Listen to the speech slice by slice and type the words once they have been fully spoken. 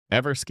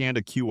Ever scanned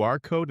a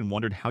QR code and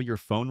wondered how your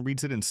phone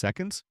reads it in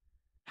seconds?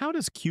 How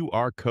does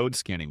QR code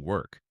scanning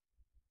work?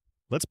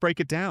 Let's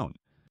break it down.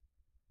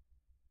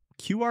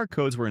 QR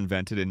codes were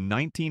invented in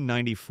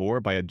 1994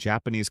 by a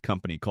Japanese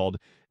company called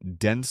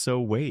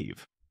Denso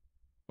Wave.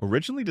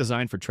 Originally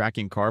designed for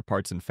tracking car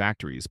parts in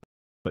factories,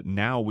 but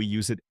now we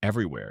use it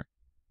everywhere.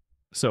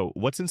 So,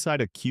 what's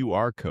inside a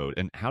QR code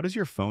and how does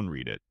your phone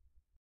read it?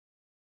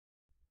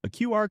 A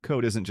QR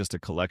code isn't just a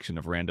collection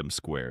of random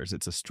squares,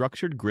 it's a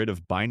structured grid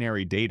of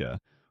binary data,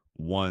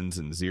 ones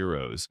and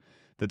zeros,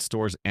 that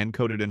stores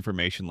encoded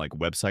information like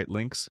website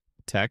links,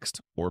 text,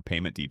 or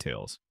payment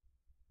details.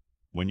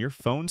 When your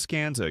phone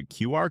scans a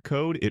QR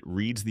code, it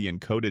reads the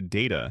encoded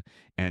data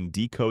and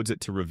decodes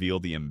it to reveal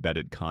the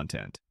embedded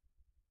content.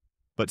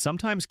 But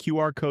sometimes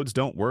QR codes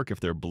don't work if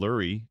they're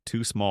blurry,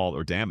 too small,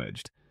 or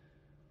damaged.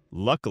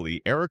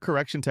 Luckily, error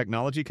correction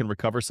technology can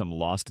recover some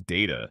lost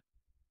data.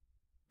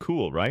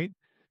 Cool, right?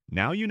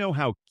 Now you know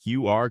how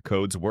QR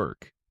codes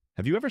work.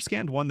 Have you ever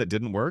scanned one that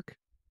didn't work?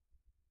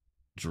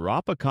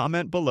 Drop a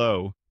comment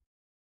below.